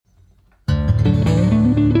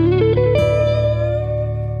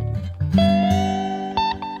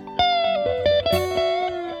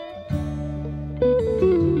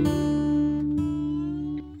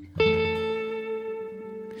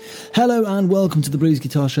and welcome to the Blues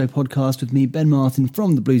Guitar Show podcast with me, Ben Martin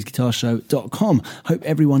from thebluesguitarshow.com. Hope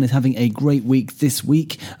everyone is having a great week this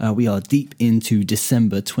week. We are deep into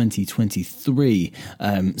December 2023,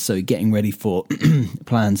 so getting ready for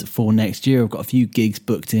plans for next year. I've got a few gigs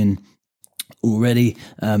booked in already,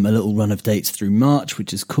 a little run of dates through March,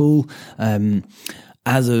 which is cool.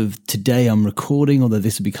 As of today, I'm recording, although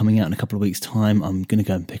this will be coming out in a couple of weeks' time. I'm going to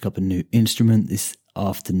go and pick up a new instrument this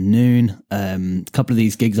afternoon. A couple of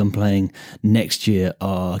these gigs I'm playing next year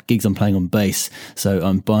are gigs I'm playing on bass. So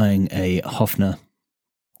I'm buying a Hofner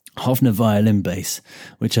violin bass,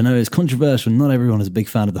 which I know is controversial. Not everyone is a big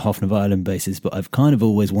fan of the Hofner violin basses, but I've kind of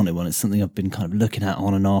always wanted one. It's something I've been kind of looking at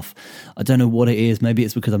on and off. I don't know what it is. Maybe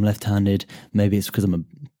it's because I'm left-handed. Maybe it's because I'm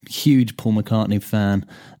a huge Paul McCartney fan.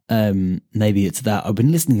 Maybe it's that. I've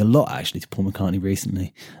been listening a lot actually to Paul McCartney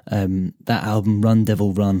recently. That album Run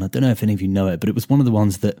Devil Run, I don't know if any of you know it, but it was one of the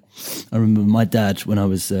ones that I remember my dad, when I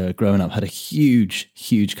was growing up, had a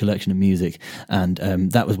huge collection of music, and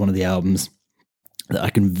that was one of the albums that I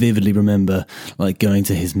can vividly remember, like going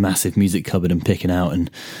to his massive music cupboard and picking out,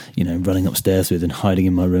 and running upstairs with and hiding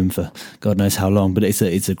in my room for God knows how long. But it's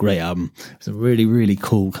a great album. It's a really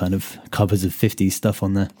cool kind of covers of 50s stuff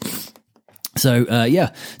on there. So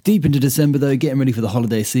deep into December though, getting ready for the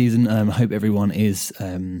holiday season. I hope everyone is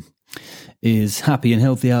happy and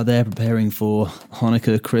healthy out there, preparing for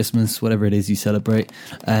Hanukkah, Christmas, whatever it is you celebrate.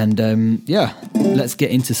 And let's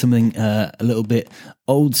get into something a little bit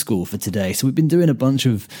old school for today. So we've been doing a bunch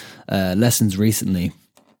of lessons recently,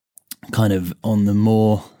 kind of on the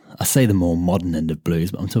more modern end of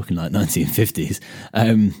blues, but I'm talking like 1950s.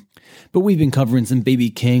 But we've been covering some B.B.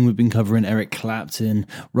 King, we've been covering Eric Clapton,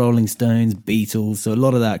 Rolling Stones, Beatles, so a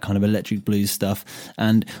lot of that kind of electric blues stuff.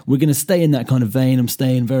 And we're going to stay in that kind of vein. I'm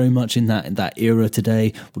staying very much in that era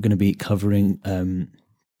today. We're going to be covering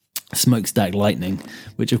Smokestack Lightning,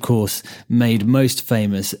 which of course made most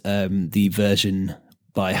famous the version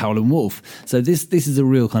by Howlin Wolf. So this is a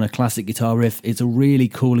real kind of classic guitar riff. It's a really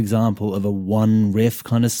cool example of a one riff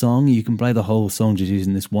kind of song. You can play the whole song just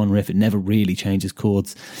using this one riff. It never really changes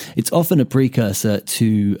chords. It's often a precursor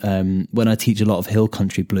to when I teach a lot of hill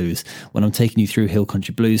country blues. When I'm taking you through hill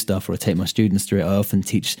country blues stuff, or I take my students through it, I often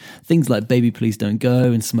teach things like Baby Please Don't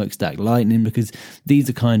Go and Smokestack Lightning, because these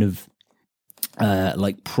are kind of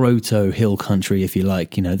like proto hill country, if you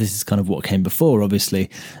like. This is kind of what came before. Obviously,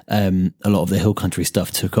 a lot of the hill country stuff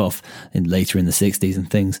took off later in the 60s and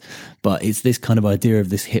things, but it's this kind of idea of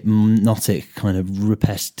this hypnotic kind of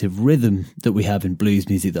repetitive rhythm that we have in blues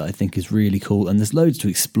music that I think is really cool, and there's loads to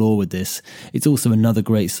explore with this. It's also another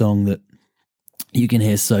great song that you can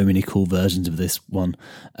hear so many cool versions of this one.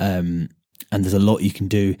 And there's a lot you can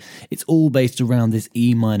do. It's all based around this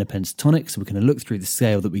E minor pentatonic. So we're going to look through the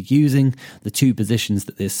scale that we're using, the two positions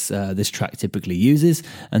that this track typically uses,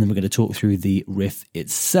 and then we're going to talk through the riff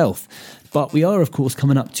itself. But we are, of course,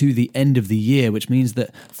 coming up to the end of the year, which means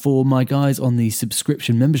that for my guys on the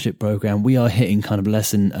subscription membership program, we are hitting kind of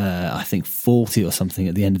lesson, I think 40 or something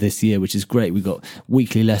at the end of this year, which is great. We've got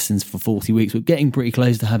weekly lessons for 40 weeks. We're getting pretty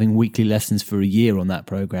close to having weekly lessons for a year on that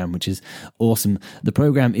program, which is awesome. The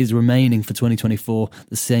program is remaining for 2024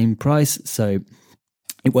 the same price, so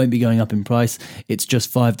it won't be going up in price. It's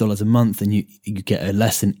just $5 a month, and you get a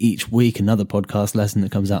lesson each week, another podcast lesson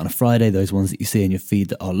that comes out on a Friday, those ones that you see in your feed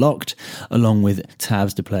that are locked, along with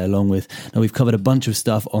tabs to play along with. Now, we've covered a bunch of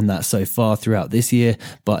stuff on that so far throughout this year,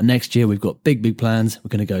 but next year we've got big plans. We're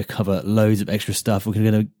going to go cover loads of extra stuff. We're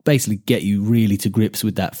going to basically get you really to grips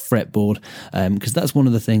with that fretboard, because that's one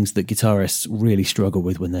of the things that guitarists really struggle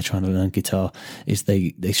with when they're trying to learn guitar, is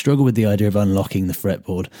they struggle with the idea of unlocking the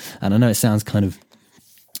fretboard. And I know it sounds kind of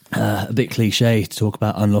a bit cliche to talk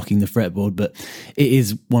about unlocking the fretboard, but it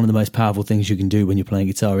is one of the most powerful things you can do when you're playing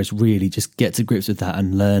guitar, is really just get to grips with that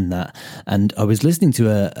and learn that. And I was listening to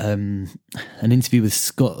an interview with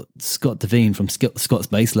Scott Devine from Scott's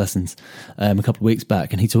Bass Lessons a couple of weeks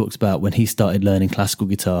back, and he talks about when he started learning classical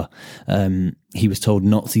guitar, he was told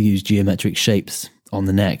not to use geometric shapes on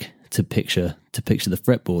the neck to picture the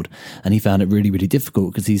fretboard, and he found it really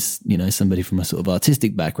difficult because he's somebody from a sort of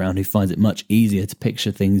artistic background who finds it much easier to picture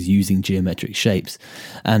things using geometric shapes.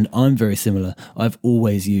 And I'm very similar. I've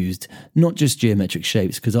always used not just geometric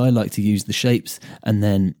shapes, because I like to use the shapes and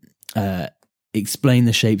then explain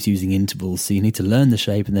the shapes using intervals. So you need to learn the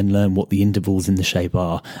shape and then learn what the intervals in the shape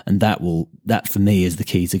are, and that for me is the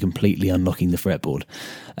key to completely unlocking the fretboard.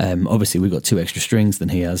 Obviously we've got 2 extra strings than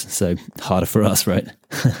he has, so harder for us, right?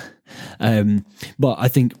 But I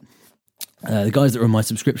think the guys that are on my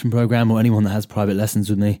subscription program, or anyone that has private lessons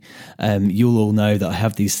with me, you'll all know that I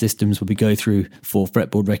have these systems where we go through for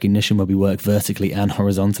fretboard recognition, where we work vertically and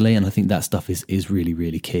horizontally, and I think that stuff is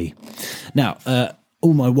really key. Now,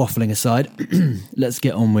 all my waffling aside, let's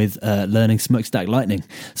get on with learning Smokestack Lightning.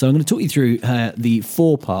 So I'm going to talk you through the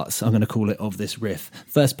 4 parts, I'm going to call it, of this riff.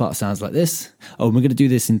 First part sounds like this. Oh, and we're going to do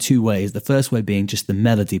this in 2 ways. The first way being just the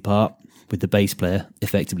melody part, with the bass player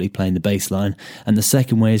effectively playing the bass line. And the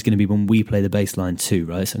second way is going to be when we play the bass line too,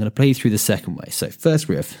 right? So I'm going to play you through the second way. So first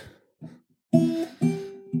riff.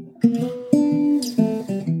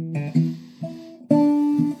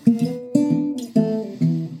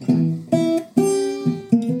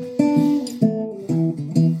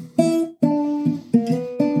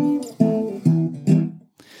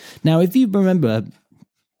 Now, if you remember,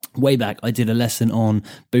 way back, I did a lesson on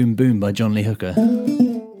Boom Boom by John Lee Hooker.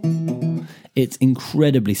 It's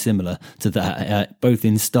incredibly similar to that, both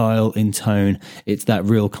in style, in tone. It's that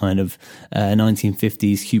real kind of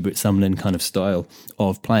 1950s Hubert Sumlin kind of style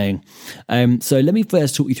of playing. So let me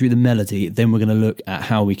first talk you through the melody, then we're going to look at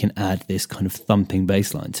how we can add this kind of thumping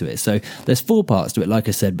bass line to it. So there's 4 parts to it, like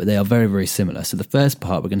I said, but they are very, very similar. So the first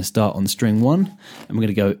part, we're going to start on string 1, and we're going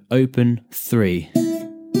to go open 3.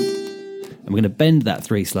 And we're going to bend that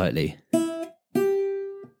 3 slightly.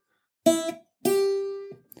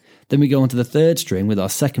 Then we go on to the 3rd string with our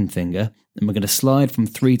 2nd finger, and we're going to slide from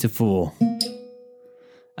 3 to 4,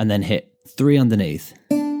 and then hit 3 underneath.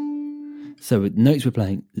 So with notes we're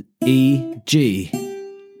playing E, G.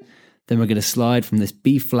 Then we're going to slide from this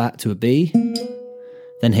B flat to a B,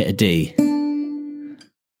 then hit a D.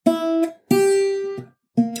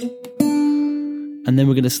 And then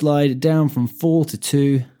we're going to slide it down from 4 to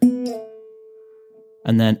 2,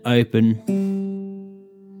 and then open,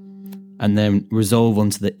 and then resolve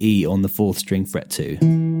onto the E on the 4th string, fret 2.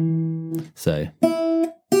 So.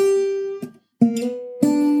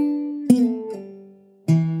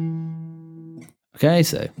 Okay,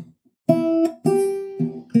 so.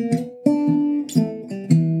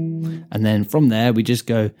 And then from there, we just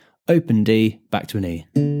go open D, back to an E.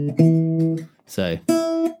 So.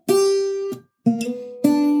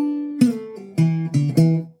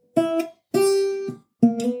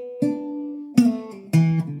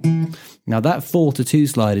 Now that 4 to 2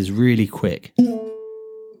 slide is really quick.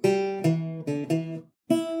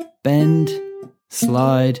 Bend,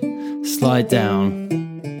 slide, slide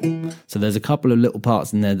down. So there's a couple of little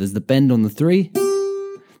parts in there. There's the bend on the 3.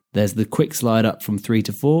 There's the quick slide up from 3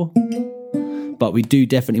 to 4. But we do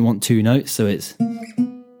definitely want 2 notes, so it's...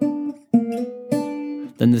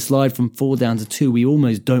 Then the slide from 4 down to 2, we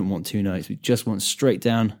almost don't want 2 notes. We just want straight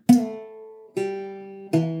down.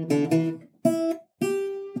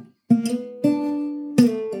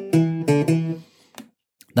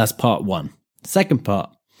 That's part 1. Second part.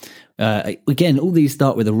 Again, all these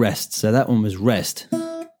start with a rest. So that one was rest.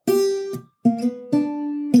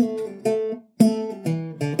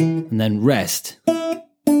 And then rest.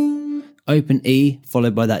 Open E,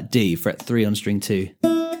 followed by that D, fret 3 on string 2.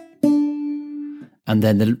 And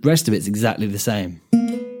then the rest of it's exactly the same.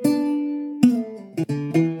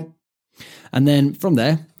 And then from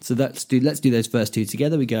there, so let's do those first 2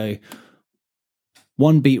 together. We go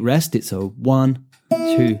 1 beat rest. It's a 1,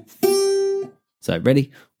 2. So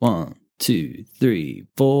ready? 1, 2, 3,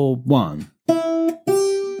 4, 1.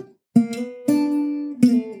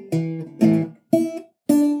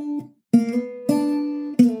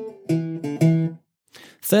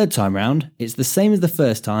 Third time round, it's the same as the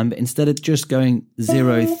first time, but instead of just going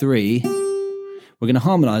 0, 3, we're going to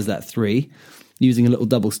harmonise that 3 using a little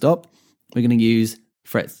double stop. We're going to use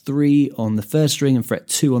fret 3 on the 1st string and fret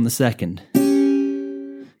 2 on the 2nd,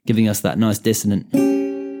 giving us that nice dissonant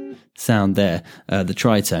sound there, the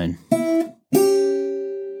tritone.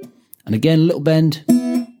 And again, a little bend.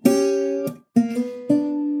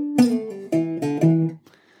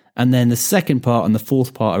 And then the second part and the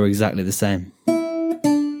 4th part are exactly the same.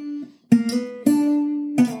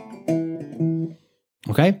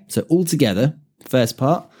 Okay, so all together, first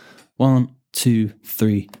part, 1, 2,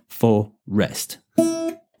 3, 4, rest.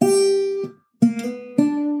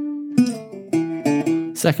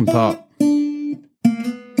 Second part.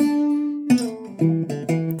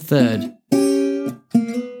 Third.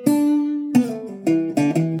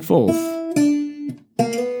 Fourth.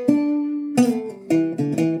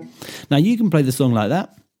 Now you can play the song like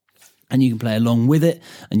that, and you can play along with it,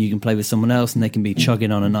 and you can play with someone else, and they can be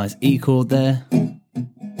chugging on a nice E chord there.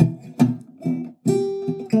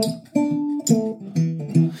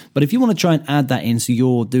 But if you want to try and add that in, so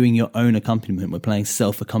you're doing your own accompaniment, we're playing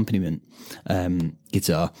self-accompaniment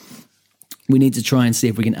guitar, we need to try and see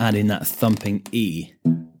if we can add in that thumping E.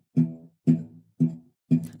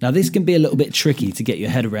 Now, this can be a little bit tricky to get your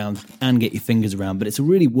head around and get your fingers around, but it's a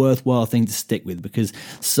really worthwhile thing to stick with because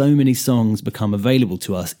so many songs become available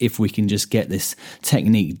to us if we can just get this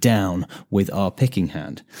technique down with our picking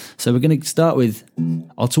hand. So we're going to start with,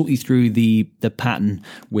 I'll talk you through the pattern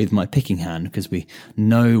with my picking hand because we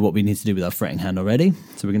know what we need to do with our fretting hand already.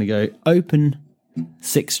 So we're going to go open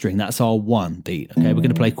 6th string. That's our 1 beat. Okay, we're going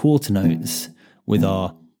to play quarter notes with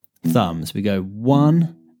our thumbs. We go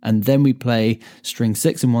 1, and then we play string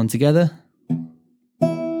 6 and 1 together,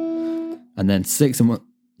 and then 6 and 1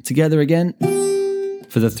 together again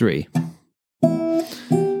for the 3,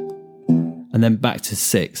 and then back to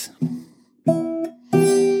 6.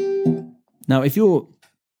 Now, if you're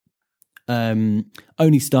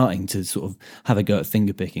only starting to sort of have a go at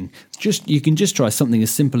finger picking, you can just try something as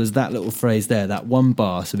simple as that little phrase there, that 1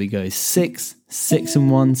 bar. So we go 6, 6 and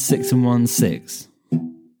 1, 6 and 1, 6.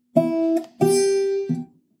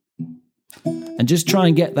 And just try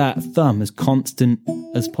and get that thumb as constant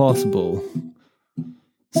as possible.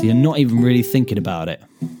 So you're not even really thinking about it.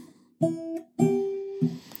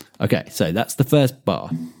 Okay, so that's the first bar.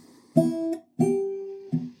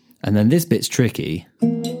 And then this bit's tricky.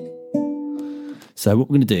 So what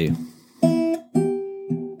we're going to do.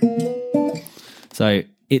 So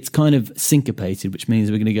it's kind of syncopated, which means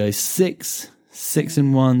we're going to go 6, 6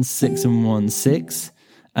 and 1, 6 and 1, 6.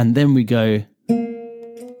 And then we're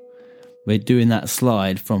doing that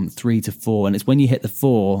slide from 3 to 4, and it's when you hit the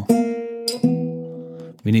 4,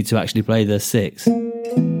 we need to actually play the 6.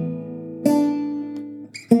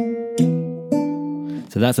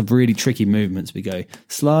 So that's a really tricky movement. So we go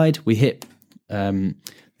slide, we hit the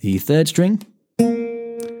 3rd string,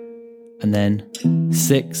 and then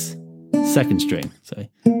 6, 2nd string. So.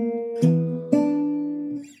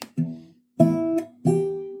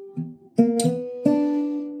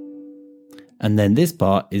 And then this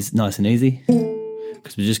part is nice and easy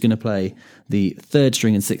because we're just going to play the 3rd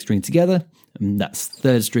string and 6th string together. And that's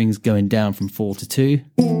 3rd strings going down from 4 to 2.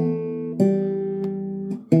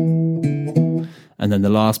 And then the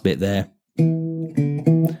last bit there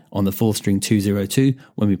on the 4th string 202,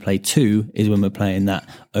 when we play 2 is when we're playing that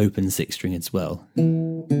open 6th string as well.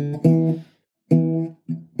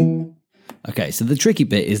 Okay, so the tricky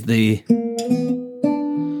bit is the...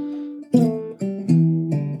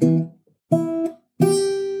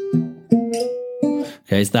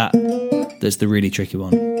 Okay, that's the really tricky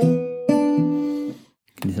one.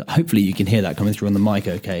 Hopefully you can hear that coming through on the mic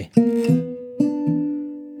okay.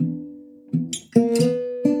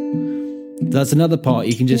 That's another part,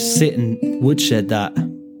 you can just sit and woodshed that.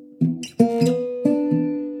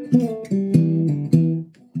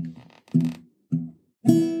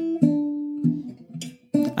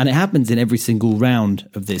 And it happens in every single round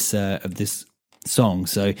of this song,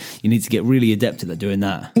 so you need to get really adept at doing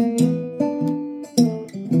that.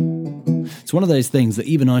 It's one of those things that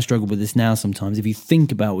even I struggle with this now sometimes. If you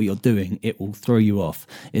think about what you're doing, it will throw you off.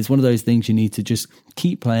 It's one of those things you need to just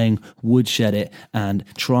keep playing, woodshed it, and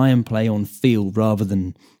try and play on feel rather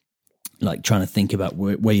than like trying to think about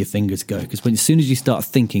where your fingers go. Because as soon as you start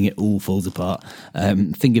thinking, it all falls apart.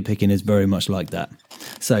 Finger picking is very much like that.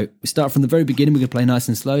 So we start from the very beginning. We're going to play nice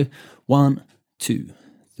and slow. 1, 2,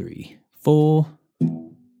 3, 4.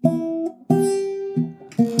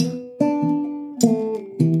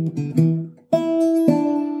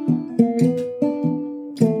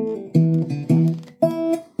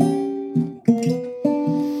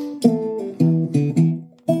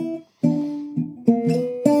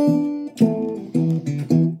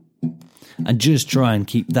 And just try and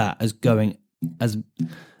keep that as going as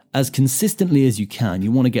consistently as you can.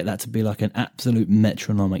 You want to get that to be like an absolute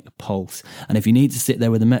metronomic pulse. And if you need to sit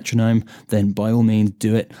there with a metronome, then by all means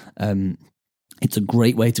do it. It's a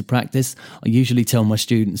great way to practice. I usually tell my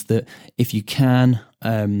students that if you can,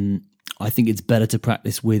 I think it's better to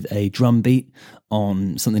practice with a drum beat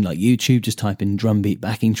on something like YouTube. Just type in drum beat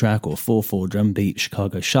backing track or 4/4 drum beat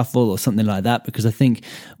Chicago Shuffle or something like that, because I think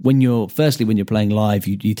when you're playing live,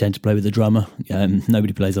 you tend to play with the drummer.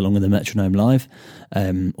 Nobody plays along with the metronome live,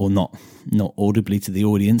 or not audibly to the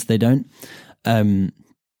audience. They don't.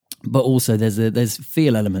 But also there's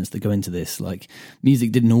feel elements that go into this. Like,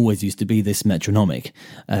 music didn't always used to be this metronomic.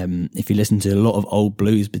 If you listen to a lot of old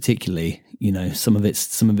blues particularly, you know, some of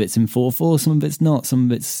it's in 4/4, some of it's not, some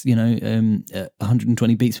of it's,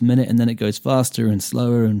 120 beats per minute, and then it goes faster and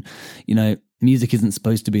slower, and, music isn't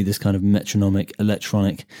supposed to be this kind of metronomic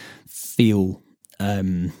electronic feel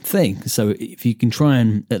thing. So if you can try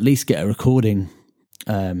and at least get a recording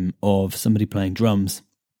of somebody playing drums,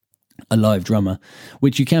 a live drummer,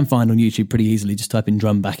 which you can find on YouTube pretty easily. Just type in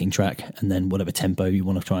drum backing track and then whatever tempo you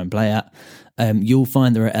want to try and play at. You'll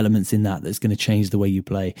find there are elements in that's going to change the way you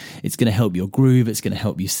play. It's going to help your groove. It's going to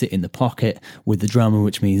help you sit in the pocket with the drummer,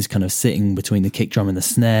 which means kind of sitting between the kick drum and the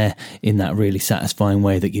snare in that really satisfying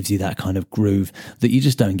way that gives you that kind of groove that you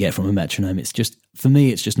just don't get from a metronome. It's just, for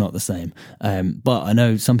me, it's just not the same. But I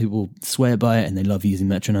know some people swear by it and they love using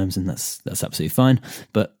metronomes, and that's absolutely fine.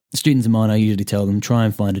 But students of mine, I usually tell them, try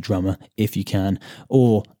and find a drummer if you can,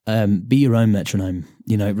 or be your own metronome.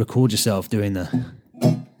 You know, record yourself doing the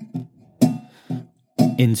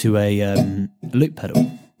into a loop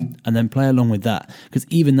pedal, and then play along with that, because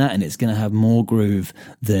even that in it's going to have more groove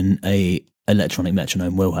than a electronic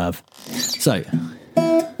metronome will have. So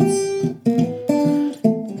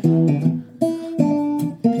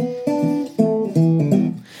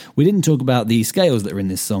we didn't talk about the scales that are in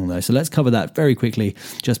this song, though, so let's cover that very quickly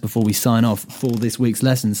just before we sign off for this week's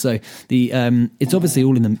lesson. So it's obviously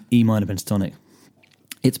all in the E minor pentatonic.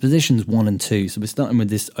 It's positions 1 and 2, so we're starting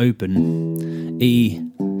with this open E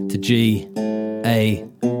to G, A,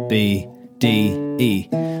 B, D, E.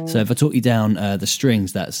 So if I talk you down the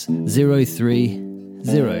strings, that's 0, 3,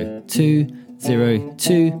 0, 2, 0,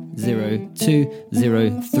 2, 0, 2,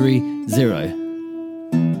 0, 3, 0.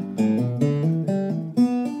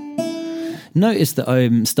 Notice that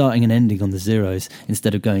I'm starting and ending on the zeros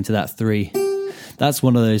instead of going to that 3. That's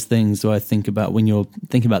one of those things where I think about when you're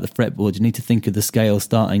thinking about the fretboard, you need to think of the scale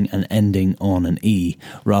starting and ending on an E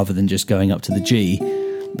rather than just going up to the G,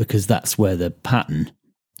 because that's where the pattern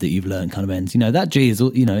that you've learned kind of ends. You know, that G is,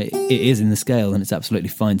 you know, it is in the scale and it's absolutely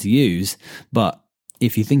fine to use. But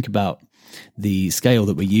if you think about the scale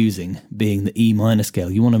that we're using being the E minor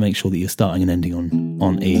scale, you want to make sure that you're starting and ending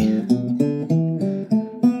on E.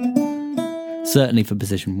 Certainly for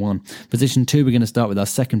position 1. Position 2, we're going to start with our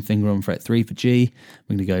second finger on fret 3 for G.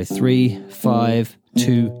 We're going to go 3, 5,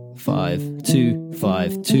 2, 5, 2,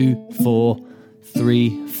 5, 2, 4,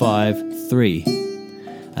 3, 5, 3.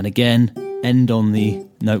 And again, end on the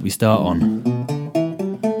note we start on.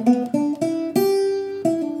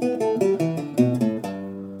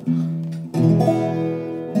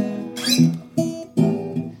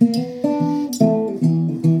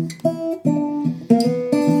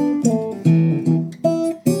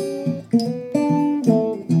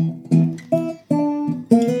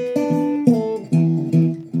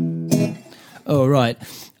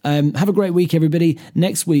 Have a great week, everybody.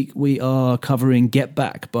 Next week, we are covering Get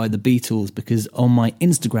Back by the Beatles, because on my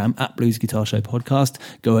Instagram, at Blues Guitar Show Podcast,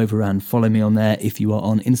 go over and follow me on there if you are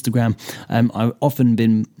on Instagram. I've often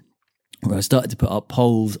been... I started to put up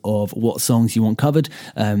polls of what songs you want covered.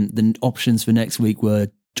 The options for next week were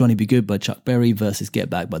Johnny Be Good by Chuck Berry versus Get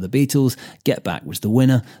Back by the Beatles. Get Back was the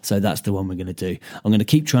winner, so that's the one we're going to do. I'm going to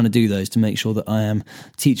keep trying to do those to make sure that I am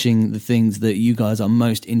teaching the things that you guys are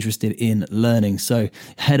most interested in learning. So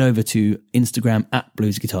head over to Instagram at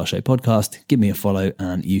Blues Guitar Show Podcast, give me a follow,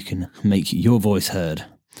 and you can make your voice heard.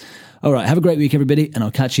 All right, have a great week, everybody, and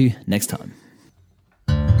I'll catch you next time.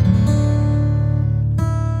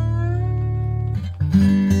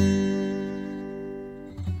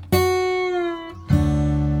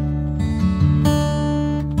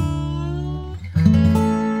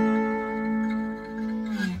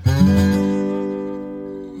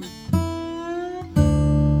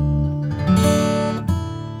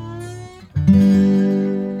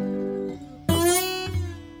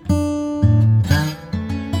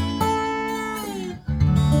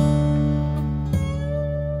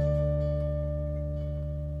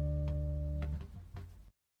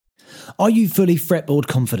 Are you fully fretboard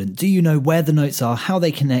confident? Do you know where the notes are, how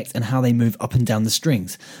they connect, and how they move up and down the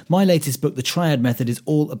strings? My latest book, The Triad Method, is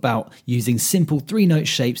all about using simple 3-note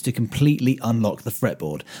shapes to completely unlock the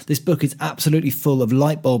fretboard. This book is absolutely full of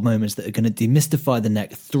light bulb moments that are going to demystify the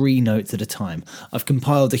neck 3 notes at a time. I've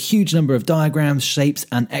compiled a huge number of diagrams, shapes,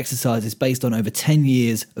 and exercises based on over 10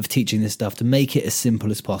 years of teaching this stuff to make it as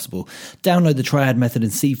simple as possible. Download The Triad Method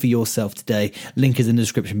and see for yourself today. Link is in the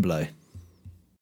description below.